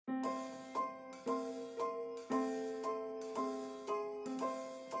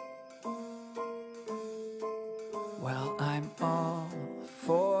I'm all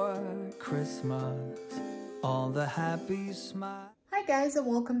for Christmas, all the happy smiles. Hi guys, and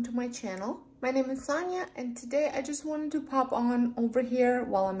welcome to my channel. My name is Sonia, and today I just wanted to pop on over here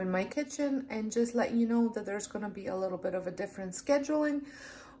while I'm in my kitchen and just let you know that there's going to be a little bit of a different scheduling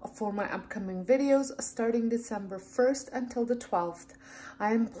for my upcoming videos starting December 1st until the 12th.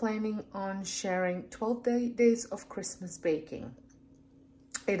 I am planning on sharing 12 days of Christmas baking.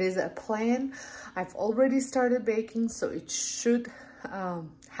 It is a plan. I've already started baking, so it should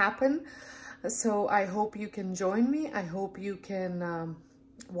happen. So I hope you can join me. I hope you can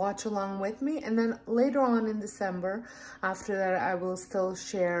watch along with me. And then later on in December, after that, I will still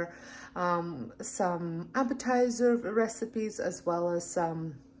share some appetizer recipes as well as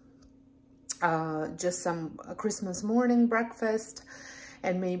just some Christmas morning breakfast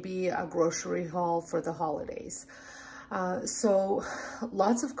and maybe a grocery haul for the holidays. So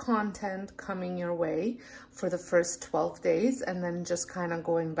lots of content coming your way for the first 12 days and then just kind of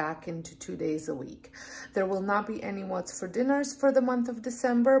going back into 2 days a week. There will not be any what's for dinners for the month of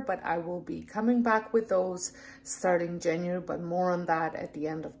December, but I will be coming back with those starting January, but more on that at the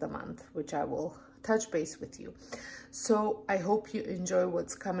end of the month, which I will touch base with you. So I hope you enjoy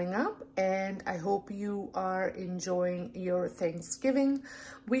what's coming up, and I hope you are enjoying your Thanksgiving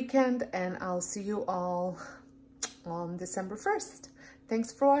weekend, and I'll see you all on December 1st.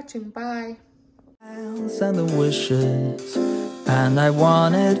 Thanks for watching. Bye. And the wishes, and I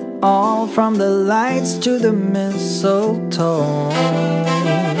want it all, from the lights to the mistletoe.